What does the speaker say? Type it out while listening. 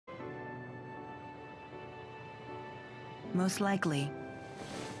Most likely.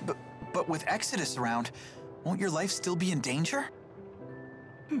 But with Exodus around, won't your life still be in danger?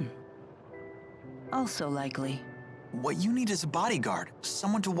 Also likely. What you need is a bodyguard,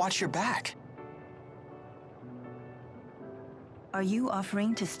 someone to watch your back. Are you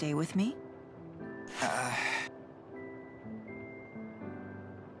offering to stay with me?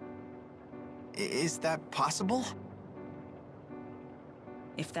 Is that possible?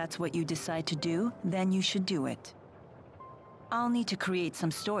 If that's what you decide to do, then you should do it. I'll need to create some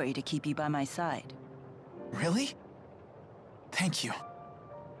story to keep you by my side. Really? Thank you.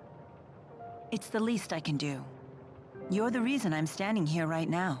 It's the least I can do. You're the reason I'm standing here right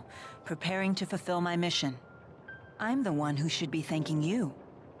now, preparing to fulfill my mission. I'm the one who should be thanking you.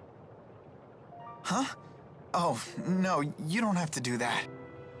 Huh? Oh, no, you don't have to do that.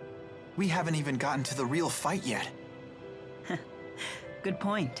 We haven't even gotten to the real fight yet. Good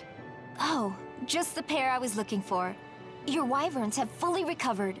point. Oh, just the pair I was looking for. Your wyverns have fully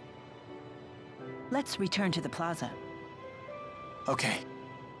recovered. Let's return to the plaza. Okay.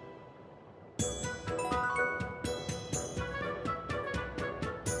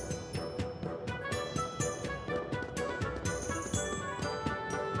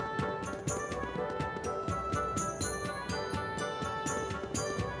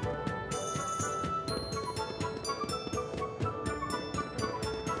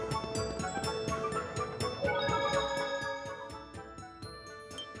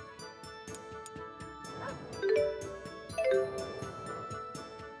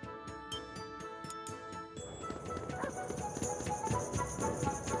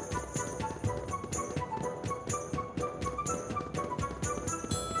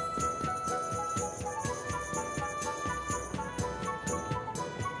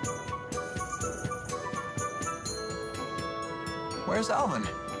 Where's Alvin?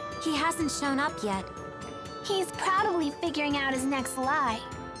 He hasn't shown up yet. He's probably figuring out his next lie.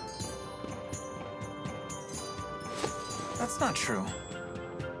 That's not true.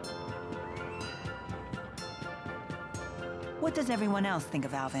 What does everyone else think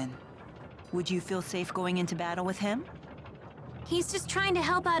of Alvin? Would you feel safe going into battle with him? He's just trying to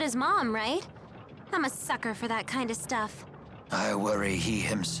help out his mom, right? I'm a sucker for that kind of stuff. I worry he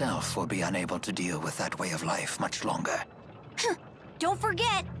himself will be unable to deal with that way of life much longer. Don't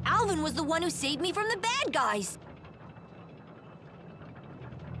forget, Alvin was the one who saved me from the bad guys.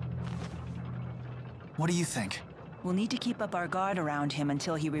 What do you think? We'll need to keep up our guard around him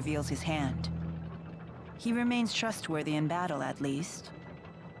until he reveals his hand. He remains trustworthy in battle, at least.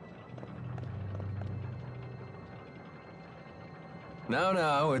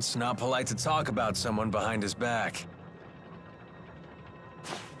 No, it's not polite to talk about someone behind his back.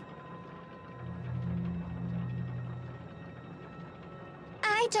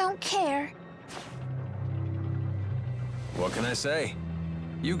 I don't care. What can I say?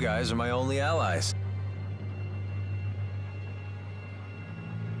 You guys are my only allies.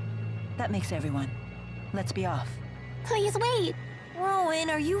 That makes everyone. Let's be off. Please wait. Rowan,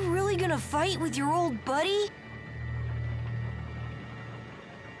 are you really gonna fight with your old buddy?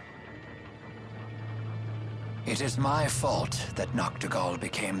 It is my fault that Noctigal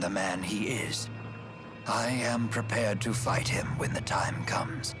became the man he is. I am prepared to fight him when the time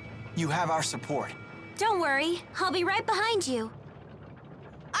comes. You have our support. Don't worry, I'll be right behind you.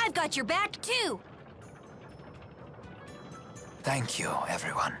 I've got your back, too. Thank you,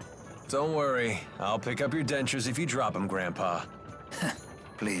 everyone. Don't worry, I'll pick up your dentures if you drop them, Grandpa.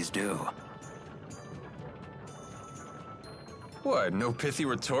 Please do. What, no pithy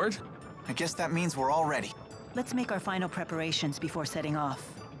retort? I guess that means we're all ready. Let's make our final preparations before setting off.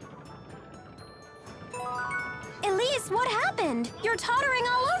 Elise, what happened? You're tottering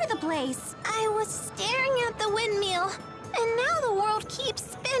all over the place. I was staring at the windmill, and now the world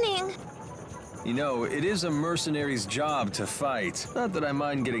keeps spinning. You know, it is a mercenary's job to fight. Not that I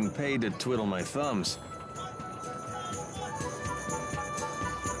mind getting paid to twiddle my thumbs.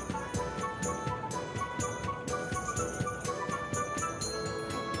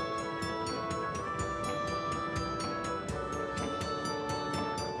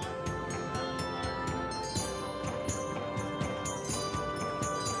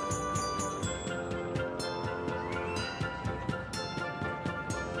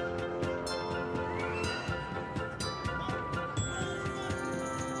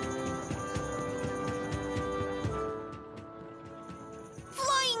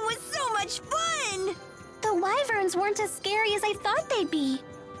 The wyverns weren't as scary as I thought they'd be.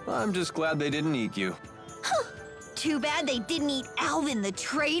 I'm just glad they didn't eat you. Too bad they didn't eat Alvin the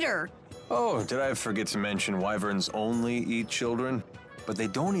traitor. Oh, did I forget to mention wyverns only eat children? But they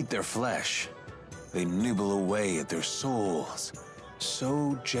don't eat their flesh. They nibble away at their souls,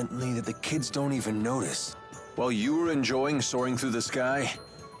 so gently that the kids don't even notice. While you were enjoying soaring through the sky,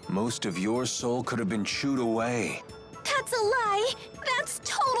 most of your soul could have been chewed away. That's a lie! That's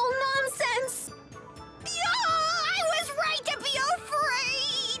total nonsense! I was right to be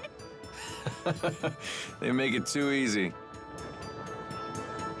afraid! They make it too easy.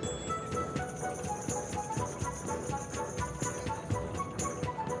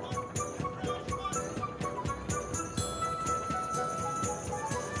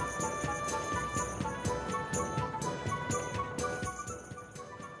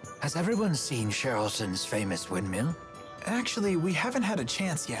 Has everyone seen Cherylton's famous windmill? Actually, we haven't had a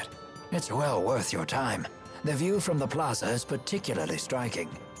chance yet. It's well worth your time. The view from the plaza is particularly striking.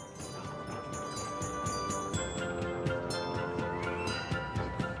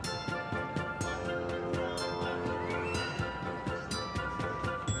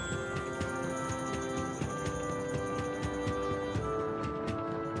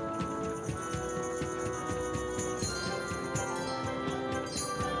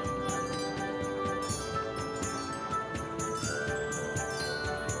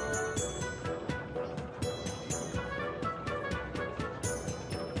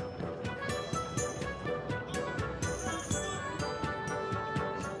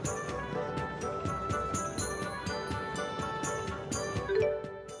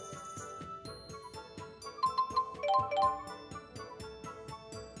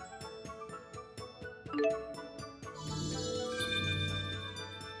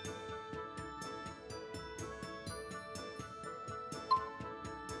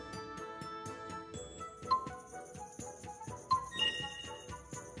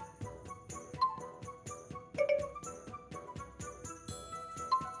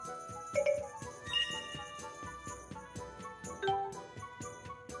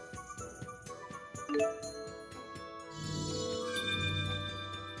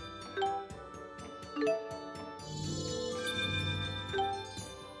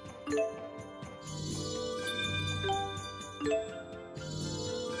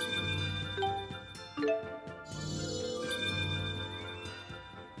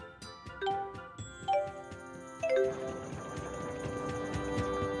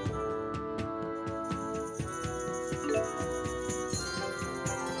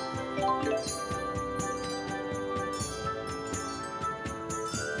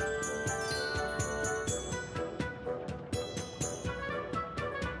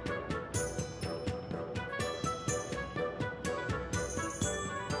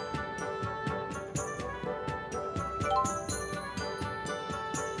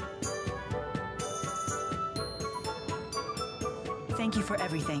 Thank you for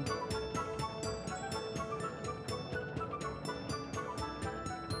everything.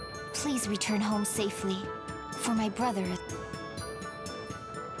 Please return home safely. For my brother.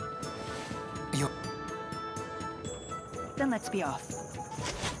 Then let's be off.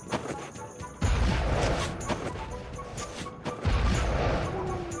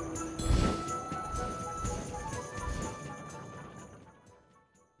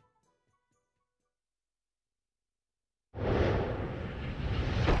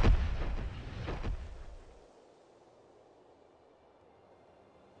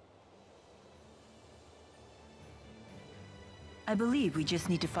 I believe we just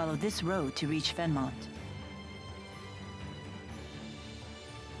need to follow this road to reach Fenmont.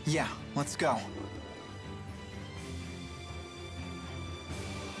 Yeah, let's go.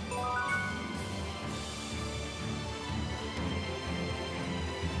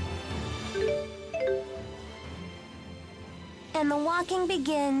 And the walking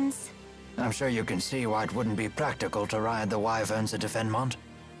begins. I'm sure you can see why it wouldn't be practical to ride the wyverns into Fenmont.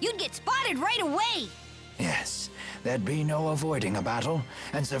 You'd get spotted right away! Yes, there'd be no avoiding a battle,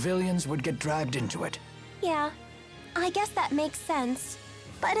 and civilians would get dragged into it. Yeah, I guess that makes sense.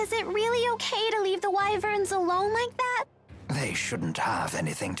 But is it really okay to leave the wyverns alone like that? They shouldn't have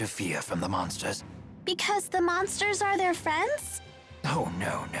anything to fear from the monsters. Because the monsters are their friends? Oh,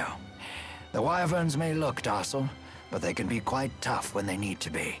 no. The wyverns may look docile, but they can be quite tough when they need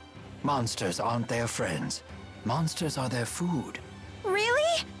to be. Monsters aren't their friends. Monsters are their food.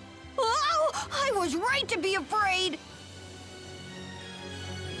 Really? Oh, I was right to be afraid!